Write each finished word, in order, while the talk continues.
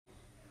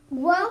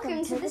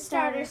Welcome to the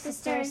Starter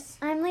Sisters.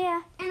 I'm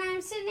Leah. And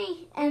I'm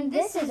Sydney. And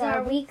this is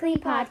our weekly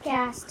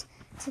podcast.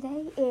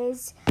 Today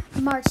is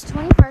March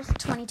 21st,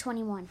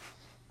 2021.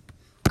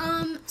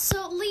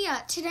 So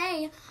Leah,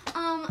 today,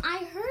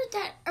 I heard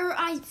that, or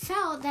I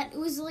felt that it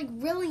was,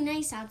 really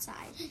nice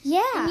outside.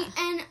 Yeah.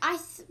 And I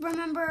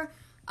remember,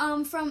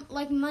 from,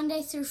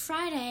 Monday through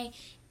Friday,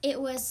 it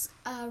was,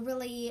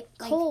 really,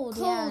 cold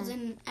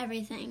and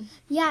everything.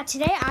 Yeah,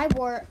 today I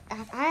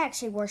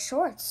actually wore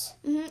shorts.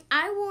 Mm-hmm.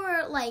 I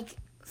wore,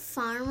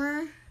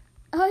 farmer.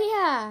 Oh,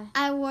 yeah.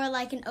 I wore,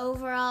 an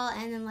overall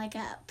and then,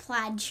 a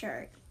plaid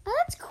shirt. Oh,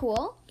 that's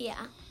cool.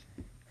 Yeah.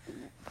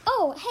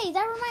 Oh, hey,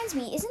 that reminds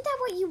me. Isn't that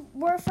what you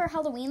wore for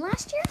Halloween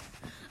last year?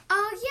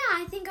 Oh,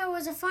 yeah, I think I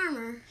was a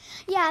farmer.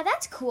 Yeah,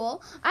 that's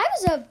cool. I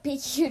was a big,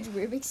 huge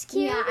Rubik's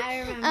Cube. Yeah, I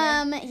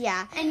remember.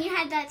 Yeah. And you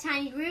had that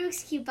tiny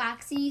Rubik's Cube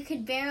box, so you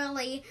could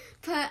barely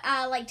put,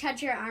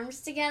 touch your arms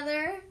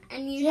together,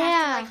 and you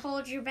have to,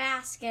 hold your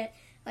basket,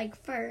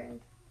 further,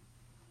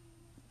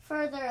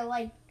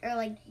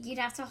 you'd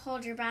have to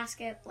hold your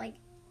basket,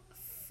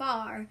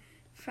 far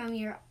from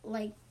your,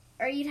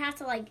 or you'd have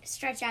to,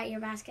 stretch out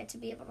your basket to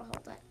be able to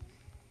hold it.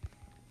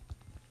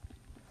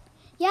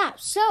 Yeah,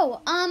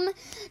 so,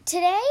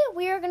 today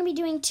we are going to be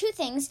doing two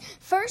things.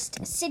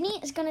 First, Sydney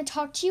is going to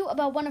talk to you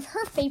about one of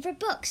her favorite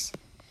books.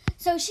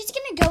 So she's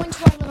going to go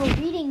into our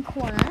little reading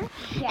corner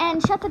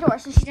and shut the door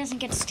so she doesn't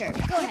get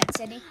disturbed. Go ahead,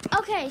 Sydney.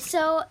 Okay,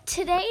 so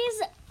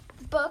today's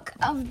book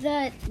of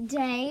the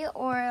day,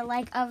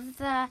 of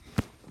the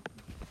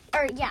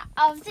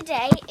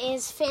day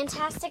is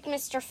Fantastic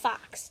Mr.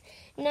 Fox.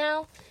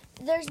 Now,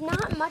 there's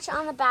not much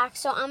on the back,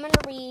 so I'm going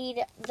to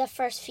read the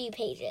first few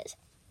pages.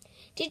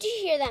 Did you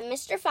hear that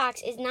Mr.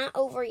 Fox is not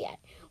over yet?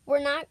 We're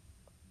not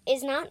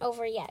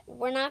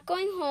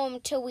going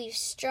home till we've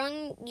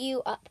strung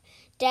you up,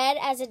 dead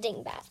as a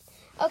dingbat.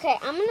 Okay,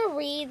 I'm going to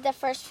read the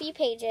first few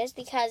pages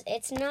because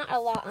it's not a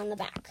lot on the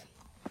back.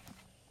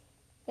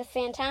 The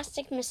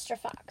Fantastic Mr.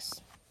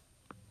 Fox.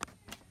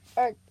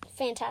 Or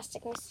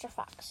Fantastic Mr.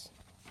 Fox.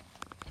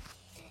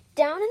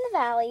 Down in the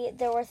valley,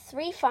 there were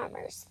 3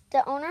 farmers.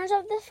 The owners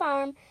of the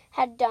farm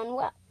had done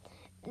well.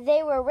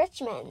 They were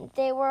rich men.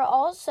 They were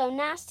also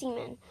nasty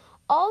men.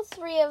 All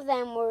 3 of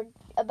them were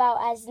about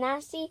as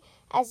nasty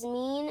and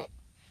mean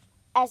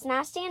as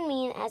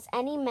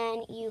any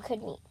men you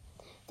could meet.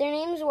 Their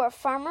names were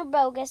Farmer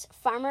Bogus,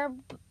 Farmer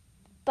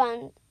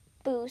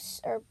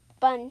Bunce,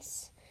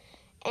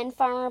 and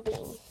Farmer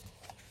Bean.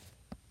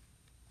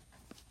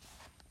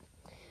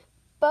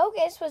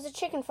 Bogus was a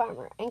chicken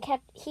farmer, and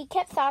he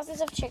kept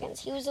thousands of chickens.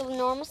 He was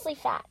enormously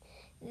fat.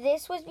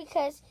 This was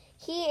because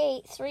he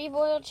ate 3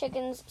 boiled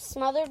chickens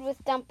smothered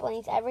with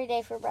dumplings every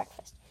day for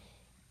breakfast.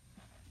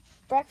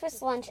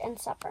 Breakfast, lunch, and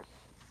supper.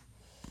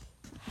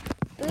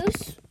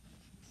 Boos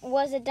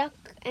was a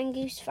duck and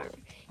goose farmer.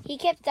 He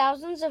kept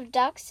thousands of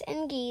ducks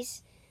and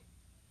geese.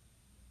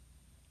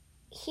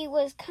 He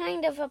was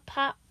kind of a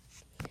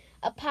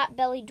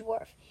pot-bellied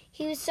dwarf.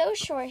 He was so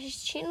short,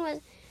 his chin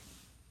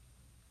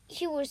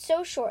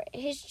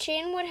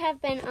would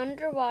have been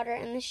underwater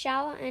in the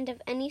shallow end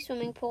of any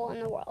swimming pool in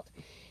the world.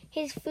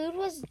 His food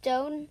was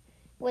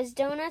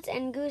donuts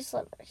and goose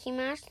liver. He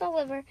mashed the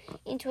liver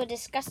into a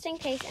disgusting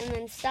paste and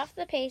then stuffed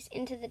the paste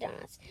into the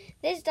donuts.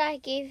 This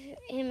diet gave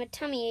him a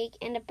tummy ache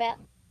and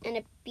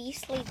a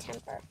beastly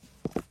temper.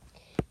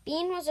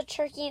 Bean was a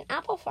turkey and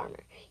apple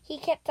farmer. He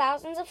kept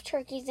thousands of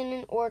turkeys in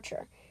an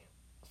orchard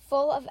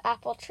full of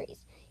apple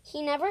trees.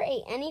 He never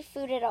ate any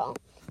food at all.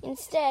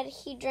 Instead,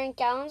 he drank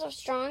gallons of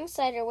strong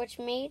cider, which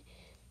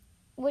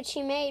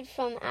he made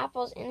from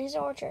apples in his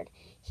orchard.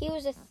 He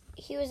was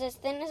as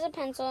thin as a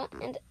pencil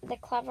and the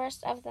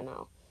cleverest of them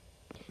all.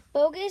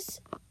 Bogus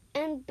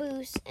and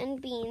Boos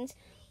and Beans,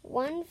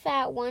 one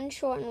fat, one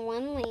short, and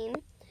one lean,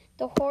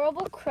 the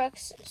horrible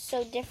crooks,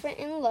 so different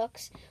in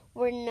looks,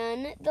 were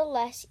none the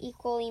less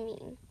equally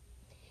mean.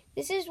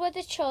 This is what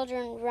the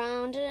children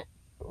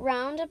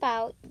round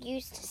about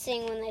used to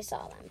sing when they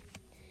saw them.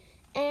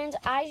 And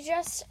I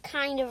just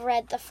kind of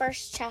read the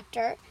first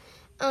chapter.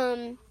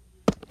 And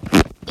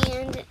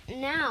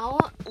now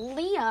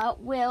Leah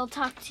will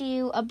talk to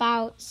you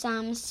about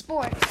some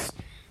sports.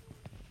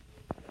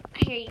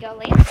 Here you go,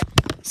 Leah.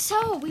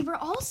 So, we were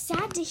all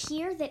sad to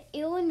hear that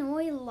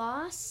Illinois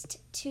lost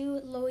to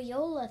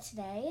Loyola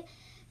today.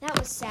 That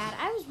was sad.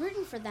 I was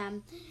rooting for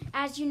them.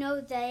 As you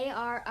know, they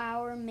are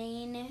our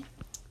main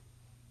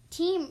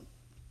team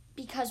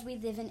because we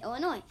live in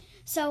Illinois.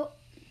 So,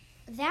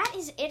 that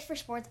is it for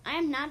sports. I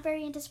am not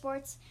very into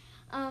sports.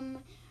 I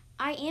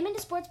am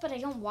into sports, but I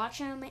don't watch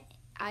them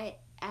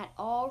at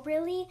all,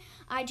 really.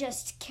 I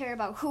just care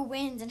about who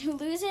wins and who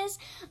loses.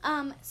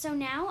 So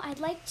now I'd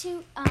like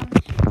to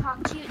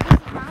talk to you. This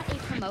is not a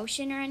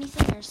promotion or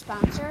anything or a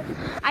sponsor.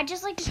 I'd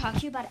just like to talk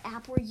to you about an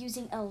app we're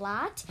using a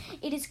lot.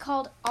 It is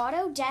called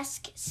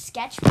Autodesk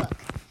Sketchbook.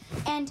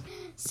 And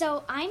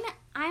so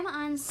I'm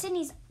on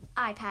Sydney's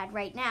iPad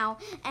right now,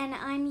 and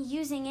I'm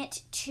using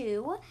it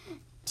to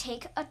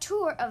take a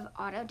tour of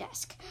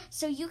Autodesk.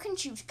 So you can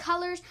choose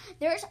colors.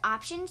 There's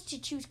options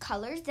to choose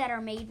colors that are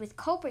made with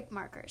Copic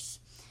markers.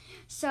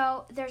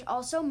 So there's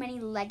also many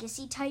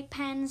legacy type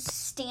pens,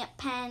 stamp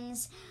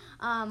pens,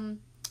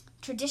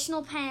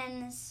 traditional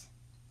pens.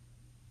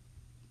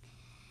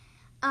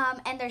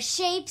 And there's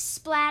shapes,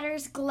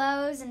 splatters,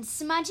 glows, and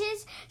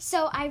smudges.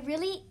 So I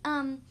really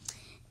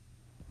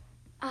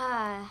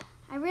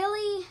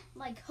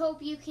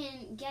hope you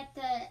can get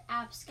the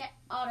app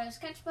Auto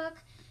Sketchbook,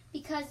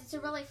 because it's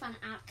a really fun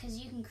app because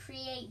you can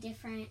create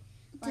different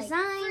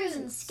designs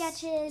and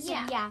sketches.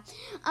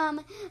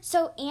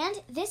 And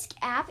this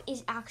app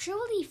is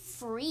actually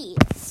free,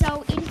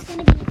 so it is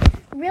going to be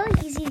really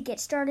easy to get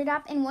started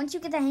up, and once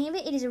you get the hang of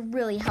it, it is a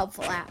really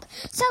helpful app.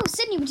 So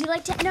Sydney, would you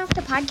like to end off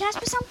the podcast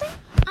with something?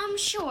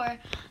 Sure.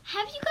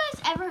 Have you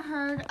guys ever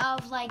heard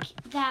of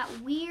that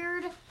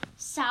weird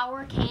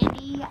sour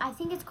candy? I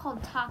think it's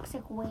called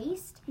Toxic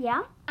Waste.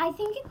 Yeah. I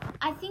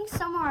think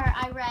somewhere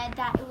I read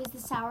that it was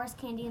the sourest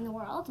candy in the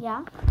world.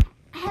 Yeah.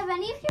 Have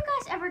any of you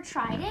guys ever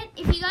tried it?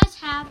 If you guys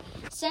have,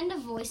 send a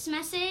voice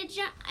message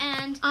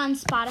and on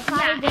Spotify.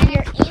 Yeah, when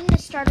you're in the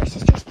Starter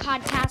Sisters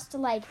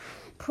podcast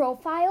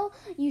profile,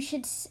 you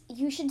should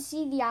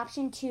see the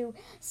option to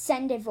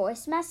send a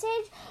voice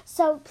message.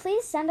 So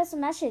please send us a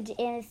message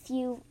if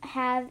you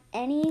have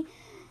any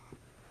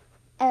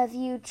of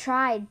you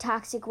tried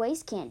Toxic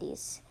Waste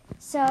candies.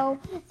 So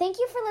thank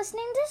you for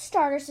listening to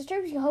Starter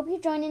Sisters. We hope you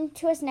join in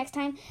to us next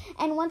time.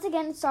 And once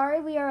again,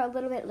 sorry we are a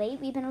little bit late.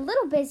 We've been a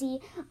little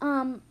busy.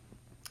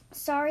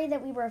 Sorry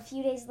that we were a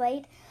few days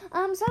late.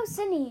 So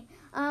Sydney,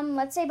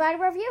 let's say bye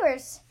to our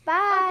viewers.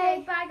 Bye.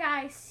 Okay, bye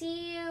guys.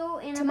 See you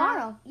in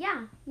tomorrow.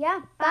 Yeah.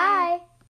 Yeah. Bye.